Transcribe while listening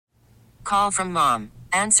call from mom.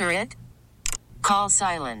 Answer it. Call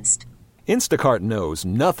silenced. Instacart knows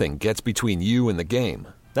nothing gets between you and the game.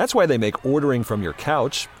 That's why they make ordering from your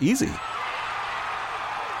couch easy.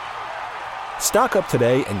 Stock up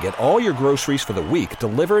today and get all your groceries for the week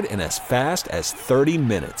delivered in as fast as 30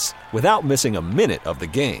 minutes without missing a minute of the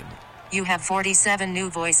game. You have 47 new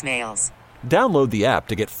voicemails. Download the app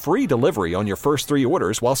to get free delivery on your first 3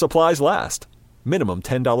 orders while supplies last. Minimum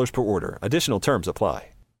 $10 per order. Additional terms apply.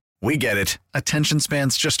 We get it. Attention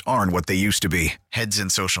spans just aren't what they used to be. Heads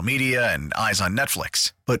in social media and eyes on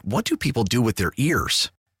Netflix. But what do people do with their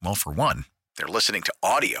ears? Well, for one, they're listening to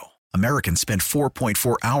audio. Americans spend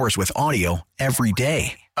 4.4 hours with audio every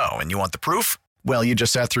day. Oh, and you want the proof? Well, you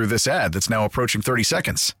just sat through this ad that's now approaching 30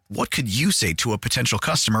 seconds. What could you say to a potential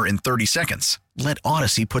customer in 30 seconds? Let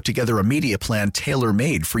Odyssey put together a media plan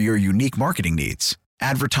tailor-made for your unique marketing needs.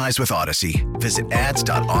 Advertise with Odyssey. Visit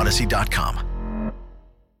ads.odyssey.com.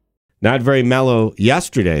 Not very mellow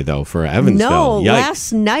yesterday, though, for Evansville. No, Yikes.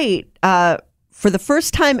 last night, for the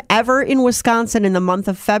first time ever in Wisconsin in the month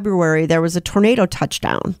of February, there was a tornado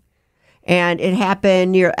touchdown. And it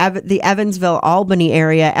happened near the Evansville, Albany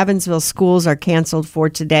area. Evansville schools are canceled for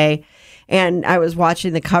today. And I was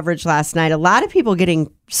watching the coverage last night. A lot of people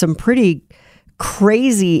getting some pretty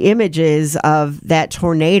crazy images of that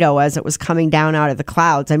tornado as it was coming down out of the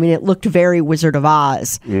clouds. I mean, it looked very Wizard of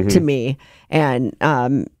Oz to me. And,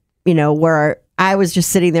 where I was just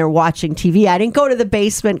sitting there watching TV. I didn't go to the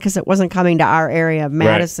basement because it wasn't coming to our area of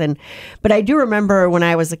Madison. Right. But I do remember when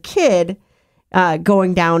I was a kid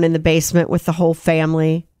going down in the basement with the whole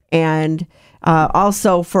family. And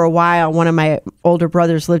also for a while, one of my older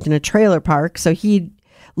brothers lived in a trailer park. So he'd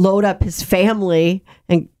load up his family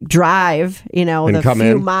and drive, the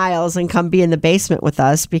few miles and come be in the basement with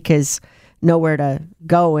us because nowhere to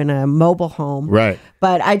go in a mobile home. Right.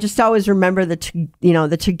 But I just always remember the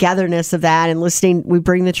togetherness of that and listening. We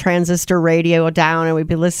bring the transistor radio down and we'd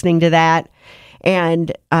be listening to that.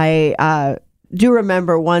 And I do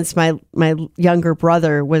remember once my younger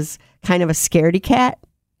brother was kind of a scaredy cat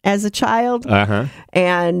as a child. Uh-huh.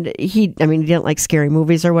 And he didn't like scary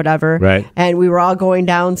movies or whatever. Right. And we were all going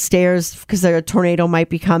downstairs because a tornado might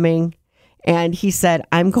be coming. And he said,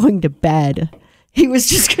 I'm going to bed. He was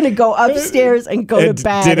just going to go upstairs and go to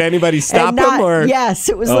bed. Did anybody stop him? Or? Yes.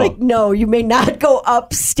 It was like, no, you may not go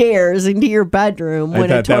upstairs into your bedroom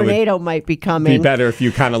when a tornado might be coming. Be better if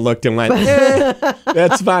you kind of looked and went,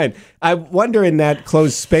 that's fine. I wonder in that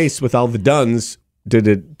closed space with all the Duns, did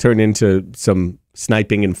it turn into some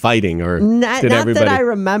sniping and fighting? Or not that I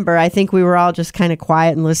remember. I think we were all just kind of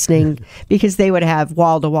quiet and listening because they would have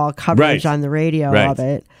wall-to-wall coverage on the radio of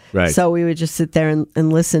it. Right. So we would just sit there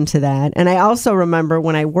and listen to that. And I also remember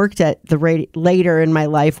when I worked at the later in my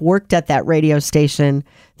life, worked at that radio station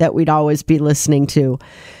that we'd always be listening to.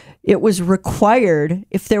 It was required,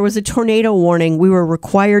 if there was a tornado warning, we were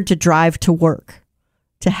required to drive to work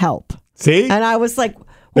to help. See? And I was like,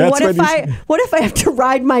 well, what if I have to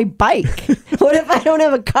ride my bike? What if I don't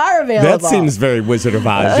have a car available? That seems very Wizard of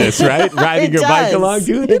Oz, right? Riding your bike along.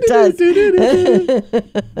 It does.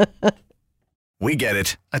 We get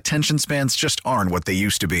it. Attention spans just aren't what they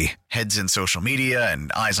used to be. Heads in social media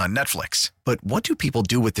and eyes on Netflix. But what do people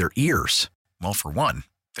do with their ears? Well, for one,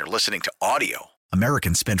 they're listening to audio.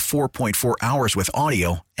 Americans spend 4.4 hours with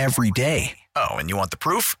audio every day. Oh, and you want the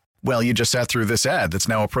proof? Well, you just sat through this ad that's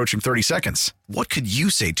now approaching 30 seconds. What could you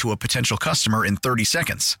say to a potential customer in 30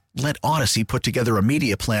 seconds? Let Odyssey put together a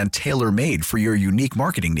media plan tailor-made for your unique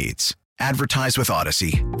marketing needs. Advertise with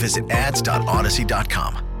Odyssey. Visit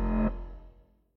ads.odyssey.com.